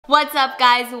What's up,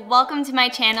 guys? Welcome to my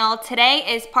channel. Today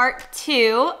is part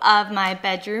 2 of my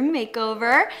bedroom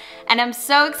makeover, and I'm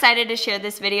so excited to share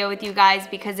this video with you guys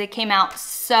because it came out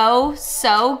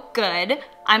so good.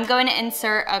 I'm going to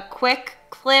insert a quick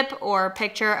clip or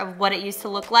picture of what it used to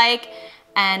look like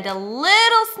and a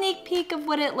little sneak peek of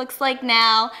what it looks like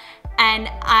now, and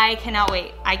I cannot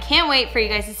wait. I can't wait for you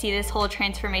guys to see this whole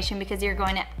transformation because you're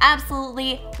going to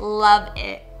absolutely love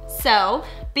it. So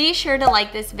be sure to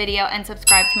like this video and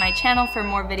subscribe to my channel for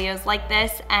more videos like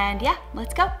this, and yeah,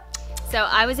 let's go. So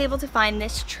I was able to find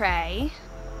this tray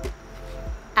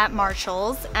at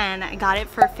Marshall's and I got it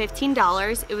for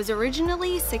 $15. It was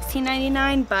originally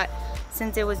 $16.99, but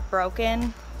since it was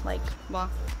broken, like, well,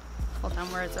 hold on,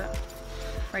 where is it?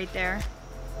 Right there.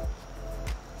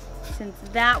 Since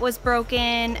that was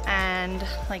broken and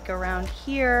like around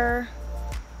here,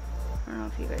 I don't know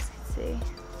if you guys can see,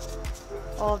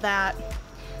 all that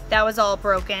was all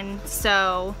broken.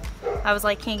 So I was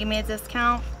like, can you give me a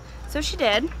discount? So she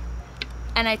did,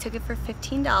 and I took it for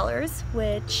 $15,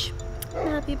 which I'm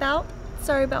happy about.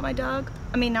 Sorry about my dog.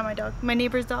 I mean, not my dog, my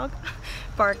neighbor's dog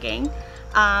barking.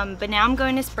 But now I'm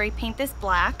going to spray paint this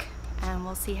black and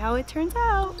we'll see how it turns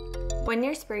out. When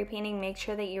you're spray painting, make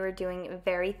sure that you are doing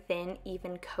very thin,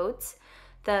 even coats.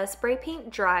 The spray paint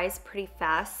dries pretty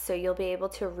fast, so you'll be able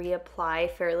to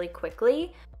reapply fairly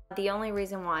quickly. The only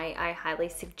reason why I highly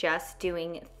suggest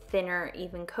doing thinner,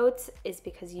 even coats is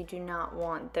because you do not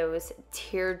want those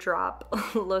teardrop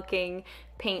looking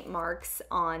paint marks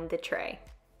on the tray.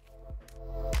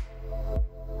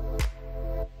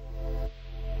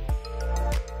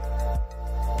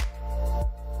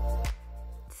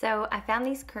 So I found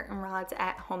these curtain rods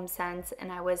at HomeSense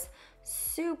and I was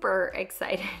super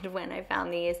excited when I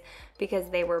found these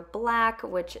because they were black,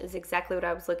 which is exactly what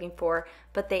I was looking for,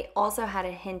 but they also had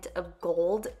a hint of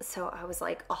gold. So I was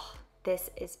like, oh, this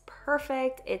is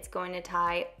perfect. It's going to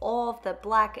tie all of the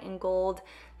black and gold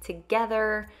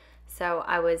together. So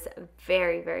I was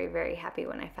very happy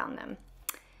when I found them.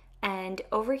 And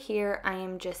over here, I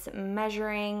am just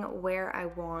measuring where I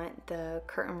want the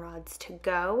curtain rods to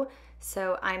go.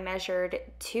 So I measured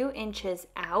 2 inches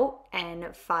out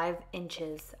and 5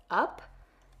 inches up.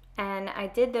 And I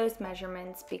did those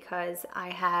measurements because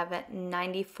I have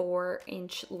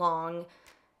 94-inch long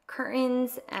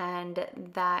curtains, and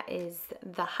that is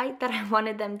the height that I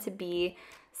wanted them to be.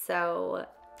 So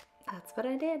that's what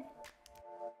I did.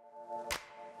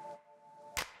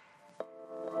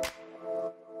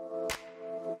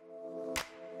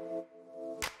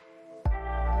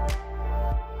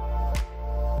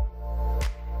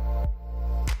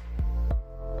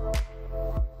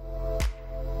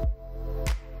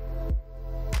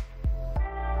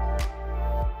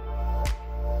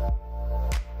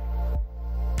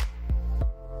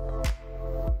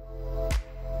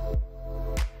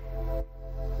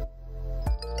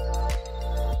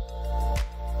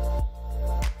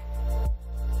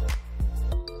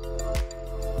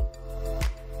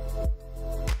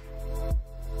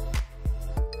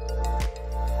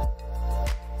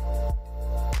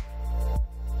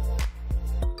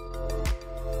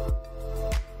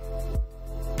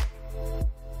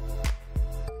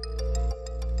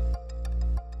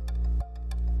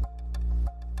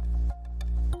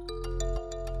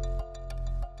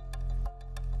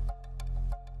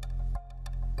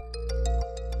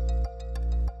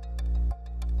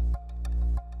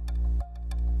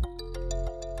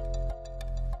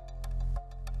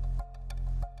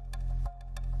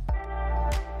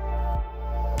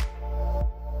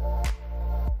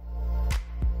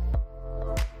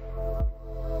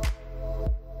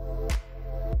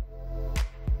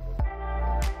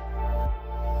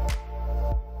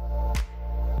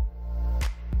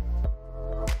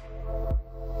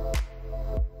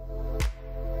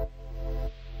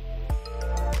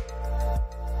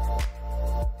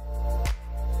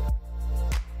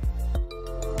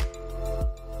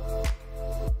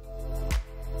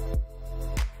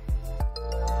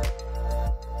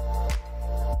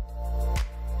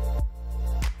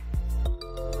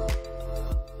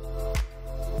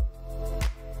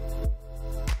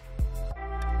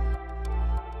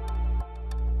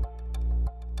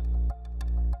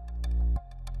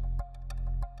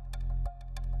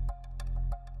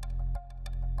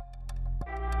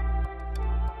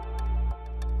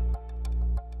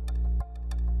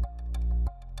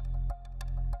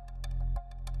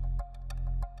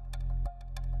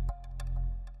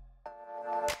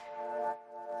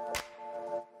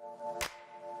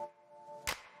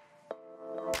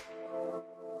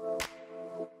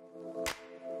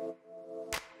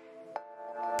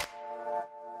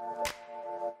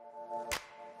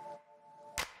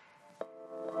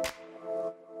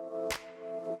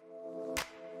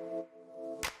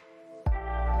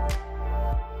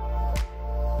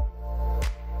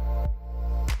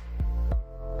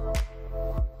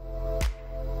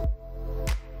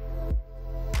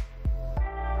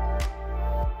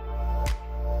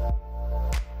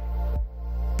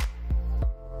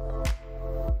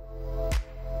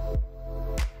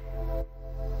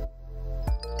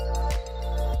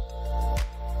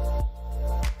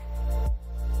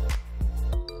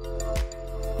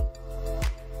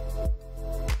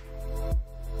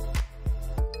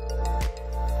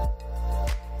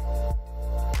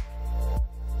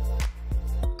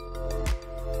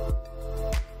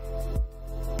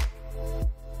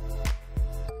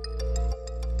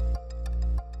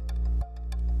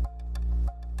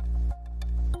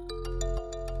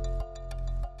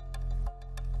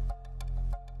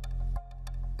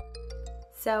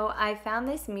 So I found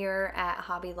this mirror at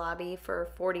Hobby Lobby for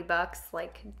 40 bucks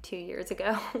like 2 years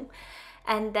ago.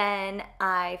 And then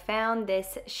I found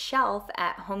this shelf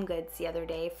at HomeGoods the other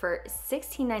day for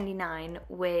 $16.99,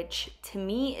 which to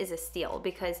me is a steal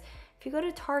because if you go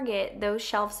to Target, those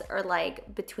shelves are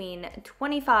like between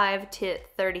 $25 to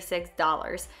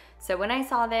 $36. So when I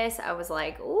saw this, I was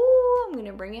like, ooh, I'm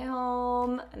gonna bring it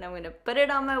home and I'm gonna put it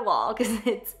on my wall because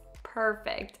it's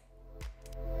perfect.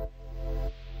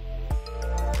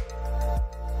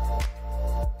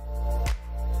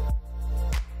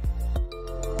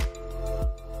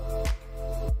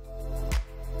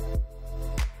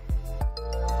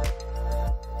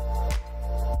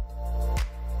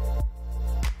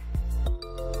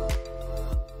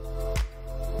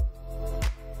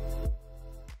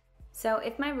 So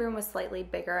if my room was slightly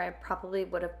bigger, I probably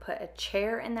would have put a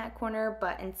chair in that corner,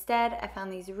 but instead I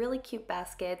found these really cute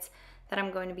baskets that I'm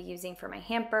going to be using for my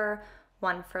hamper,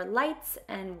 one for lights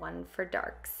and one for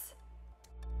darks.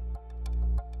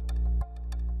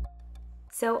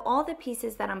 So all the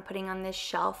pieces that I'm putting on this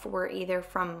shelf were either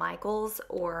from Michaels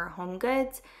or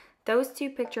HomeGoods. Those two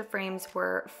picture frames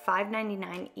were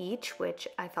 $5.99 each, which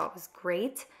I thought was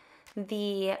great.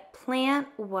 The plant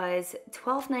was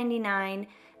 $12.99.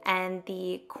 And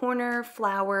the corner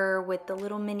flower with the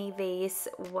little mini vase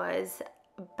was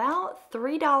about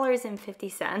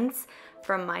 $3.50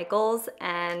 from Michaels,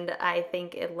 and I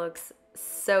think it looks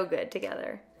so good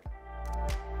together.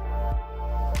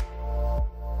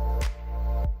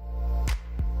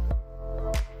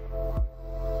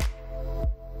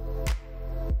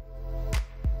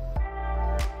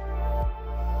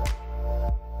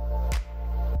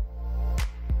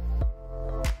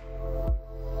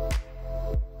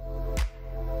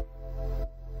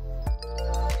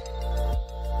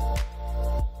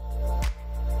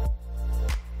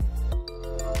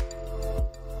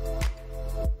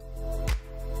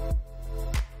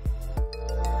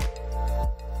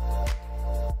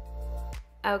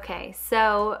 Okay,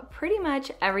 so pretty much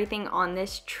everything on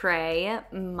this tray,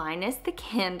 minus the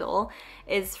candle,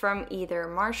 is from either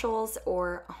Marshalls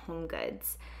or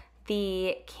HomeGoods.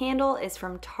 The candle is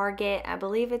from Target. I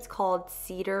believe it's called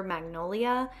Cedar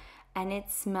Magnolia, and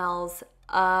it smells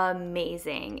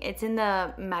amazing. It's in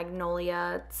the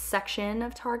Magnolia section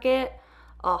of Target.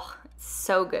 Oh, it's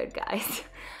so good, guys.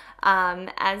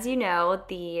 As you know,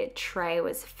 the tray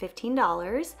was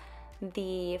 $15.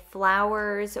 The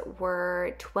flowers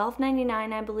were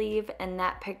 $12.99, I believe, and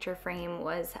that picture frame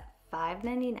was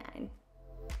 $5.99.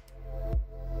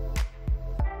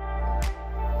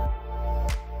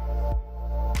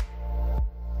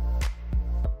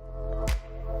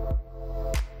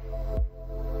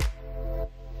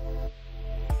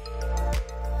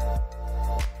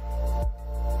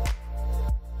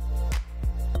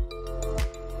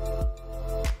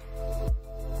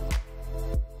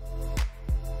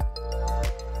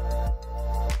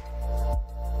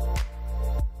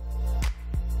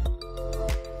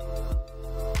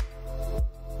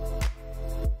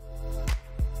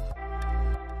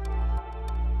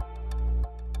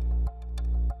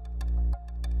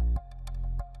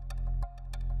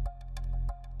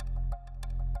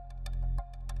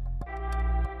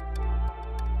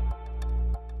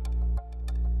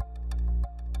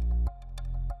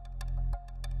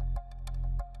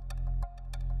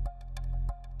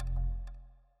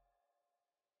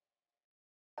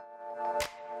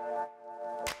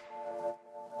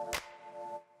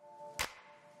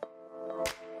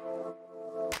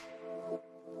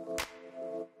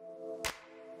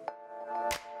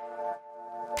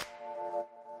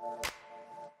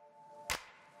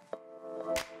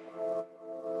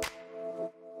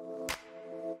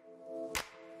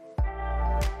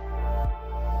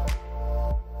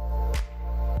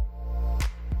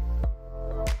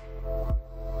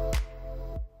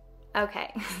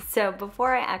 Okay, so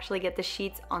before I actually get the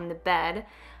sheets on the bed,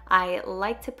 I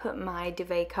like to put my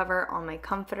duvet cover on my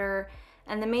comforter,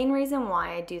 and the main reason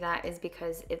why I do that is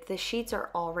because if the sheets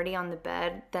are already on the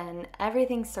bed, then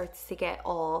everything starts to get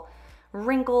all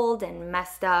wrinkled and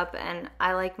messed up, and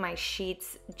I like my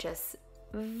sheets just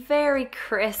very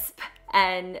crisp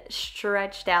and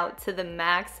stretched out to the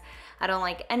max. I don't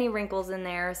like any wrinkles in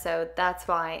there, so that's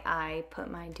why I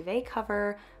put my duvet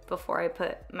cover before I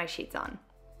put my sheets on.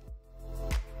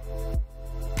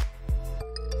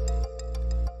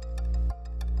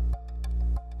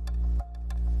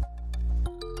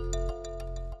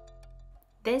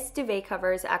 This duvet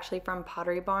cover is actually from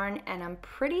Pottery Barn, and I'm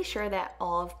pretty sure that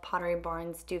all of Pottery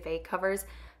Barn's duvet covers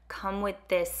come with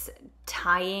this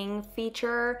tying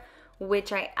feature,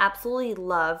 which I absolutely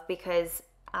love because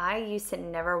I used to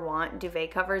never want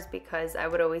duvet covers because I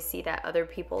would always see that other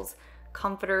people's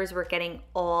comforters were getting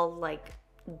all like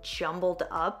jumbled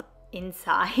up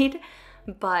inside.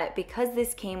 But because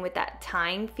this came with that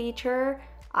tying feature,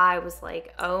 I was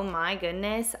like, oh my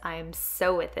goodness, I'm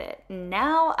so with it.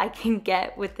 Now I can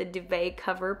get with the duvet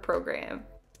cover program.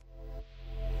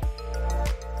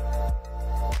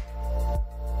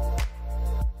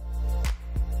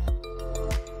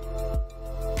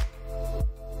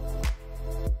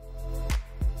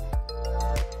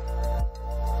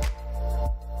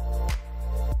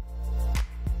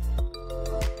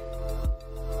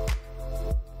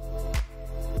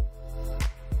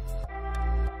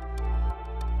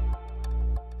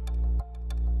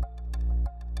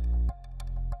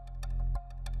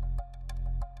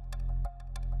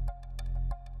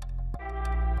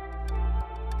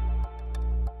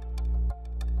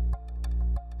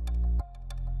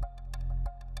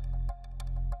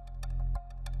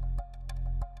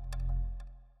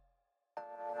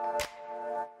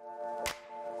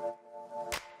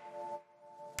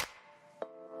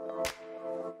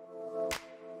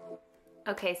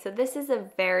 Okay, so this is a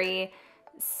very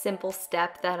simple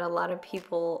step that a lot of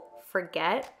people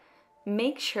forget.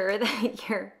 Make sure that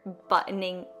you're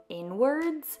buttoning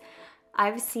inwards.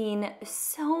 I've seen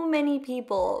so many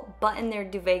people button their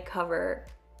duvet cover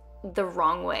the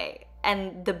wrong way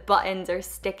and the buttons are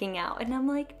sticking out, and I'm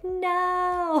like,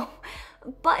 no,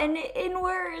 button it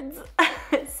inwards.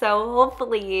 So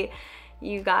hopefully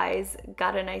you guys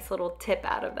got a nice little tip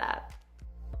out of that.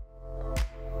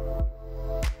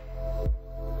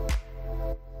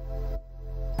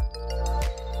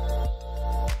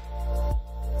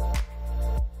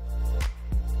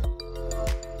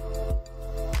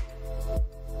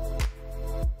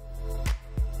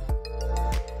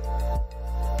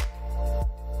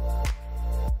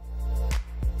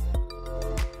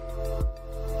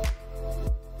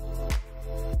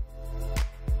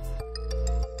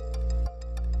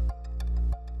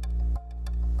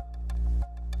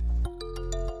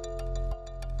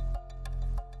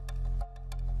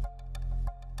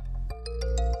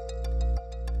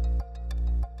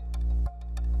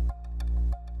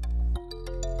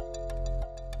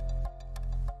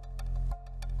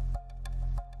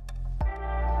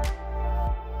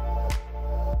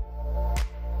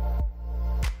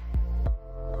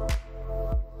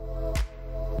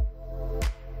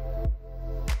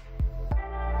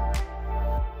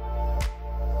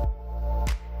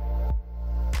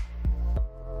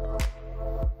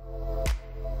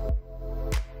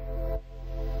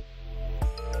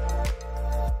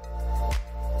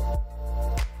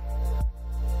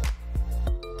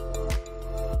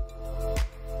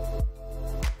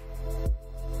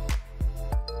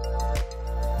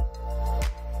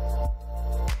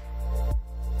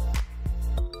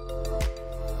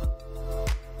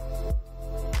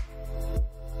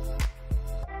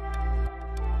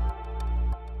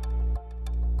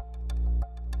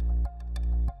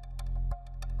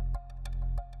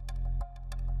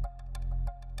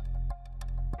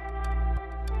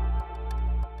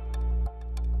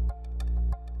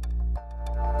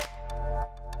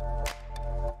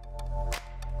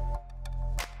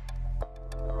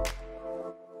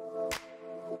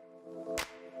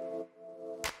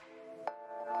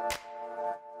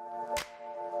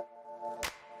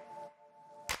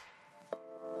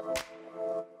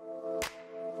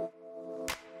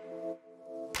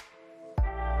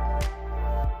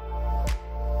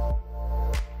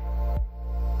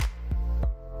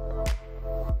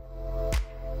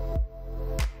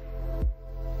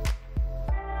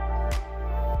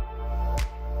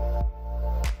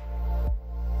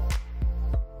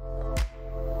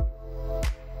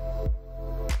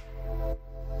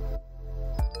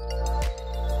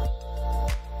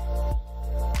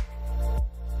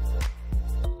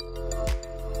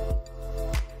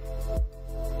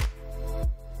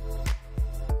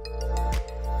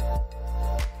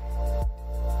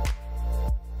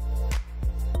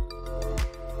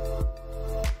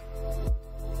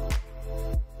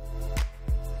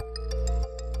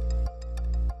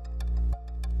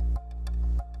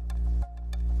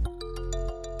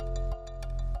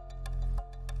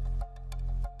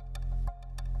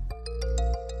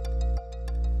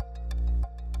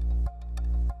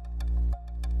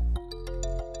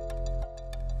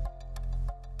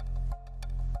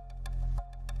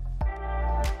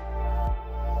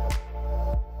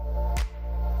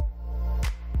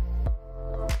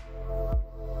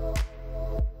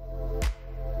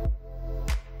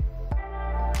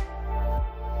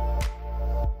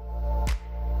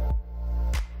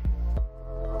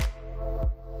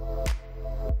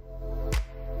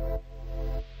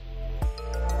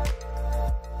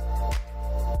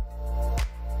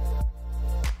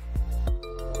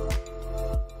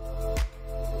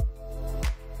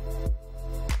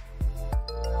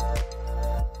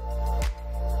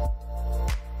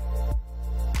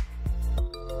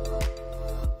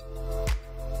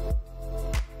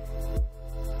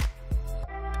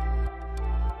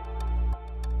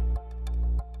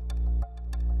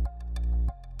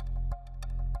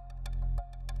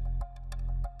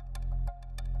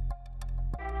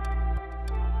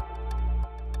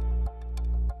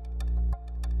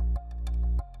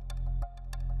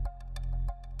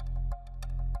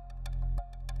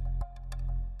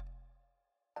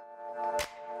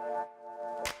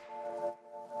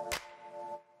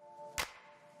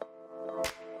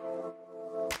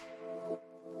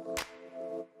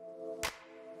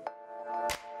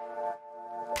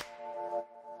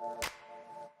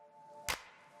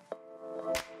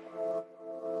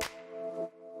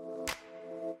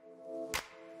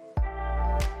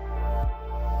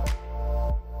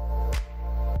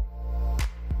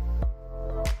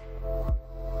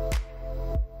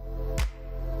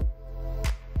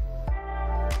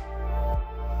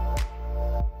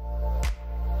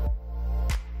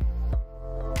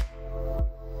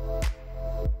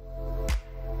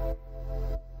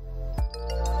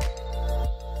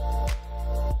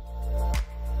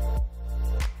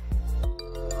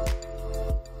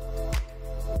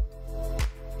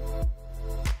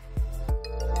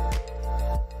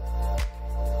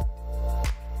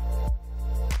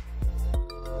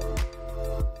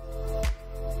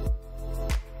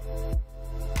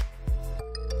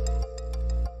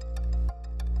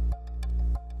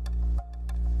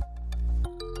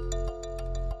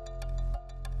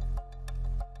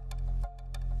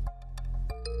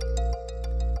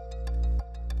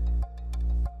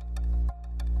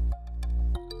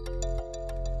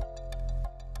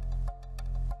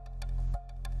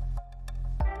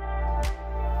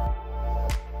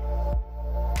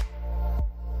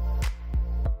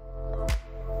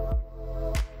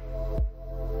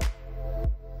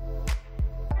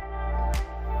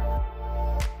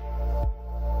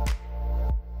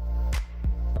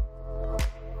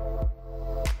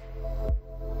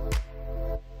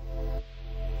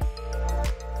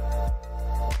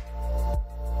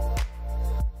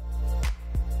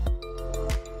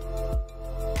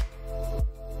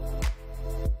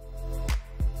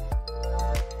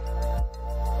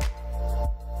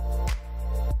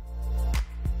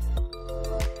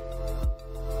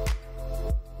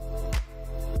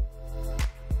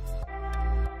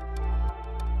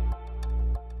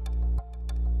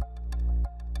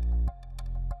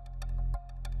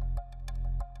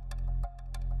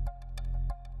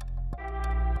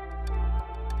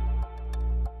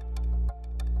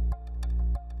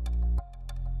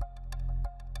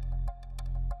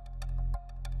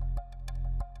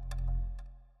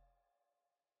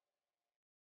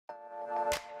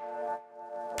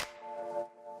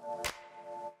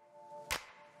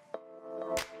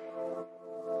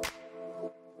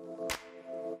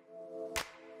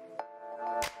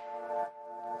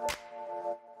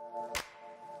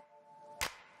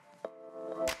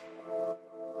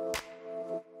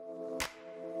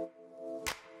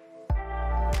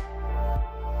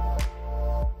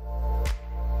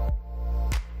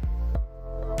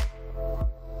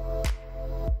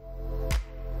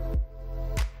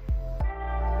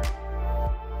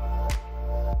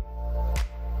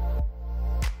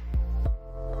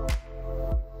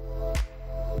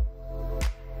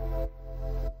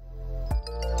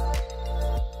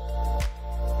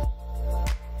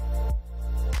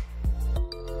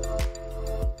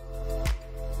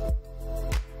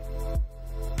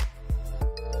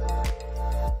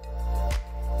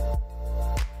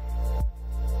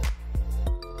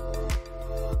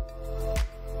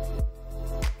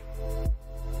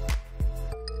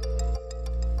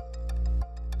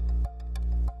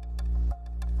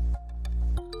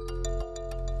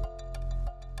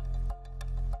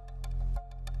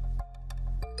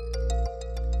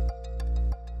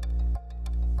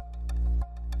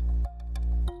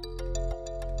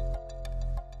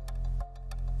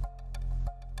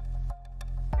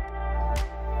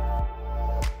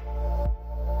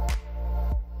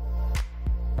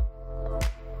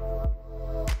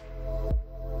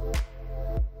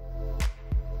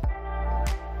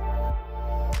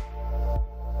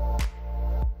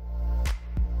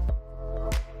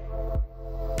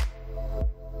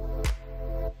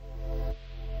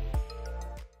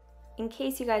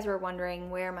 case you guys were wondering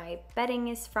where my bedding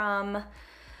is from,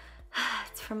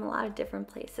 it's from a lot of different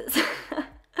places.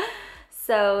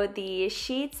 So the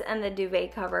sheets and the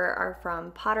duvet cover are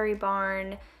from Pottery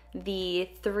Barn. The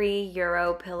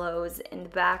 €3 pillows in the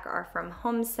back are from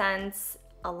HomeSense,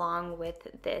 along with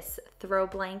this throw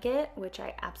blanket, which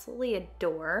I absolutely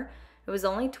adore. It was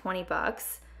only 20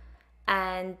 bucks.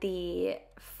 And the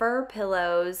fur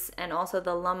pillows and also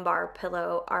the lumbar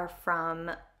pillow are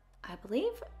from, I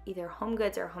believe, either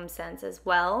HomeGoods or HomeSense as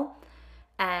well.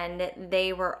 And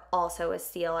they were also a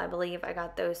steal. I believe I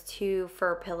got those 2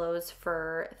 fur pillows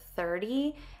for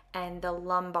 $30 and the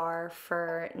lumbar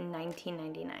for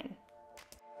 $19.99.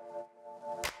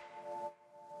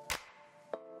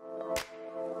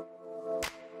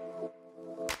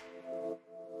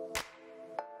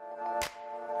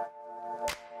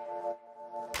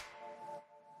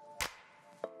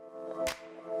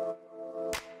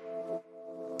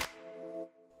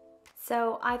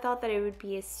 So I thought that it would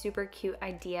be a super cute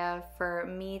idea for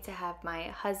me to have my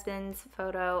husband's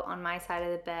photo on my side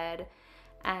of the bed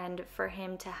and for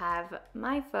him to have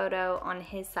my photo on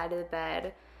his side of the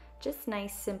bed. Just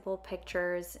nice, simple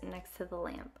pictures next to the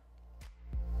lamp.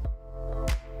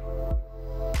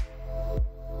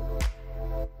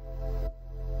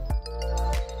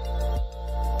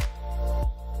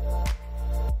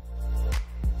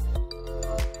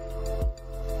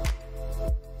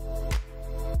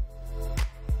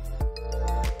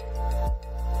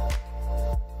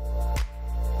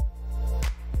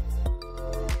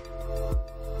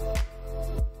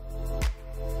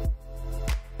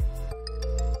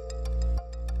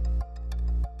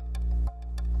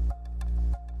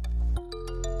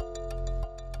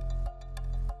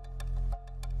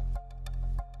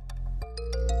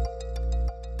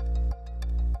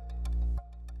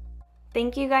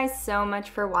 Thank you guys so much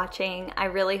for watching. I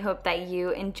really hope that you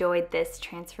enjoyed this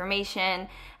transformation,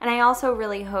 and I also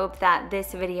really hope that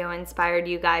this video inspired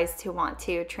you guys to want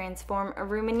to transform a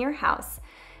room in your house.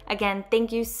 Again,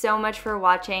 thank you so much for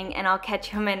watching, and I'll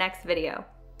catch you in my next video.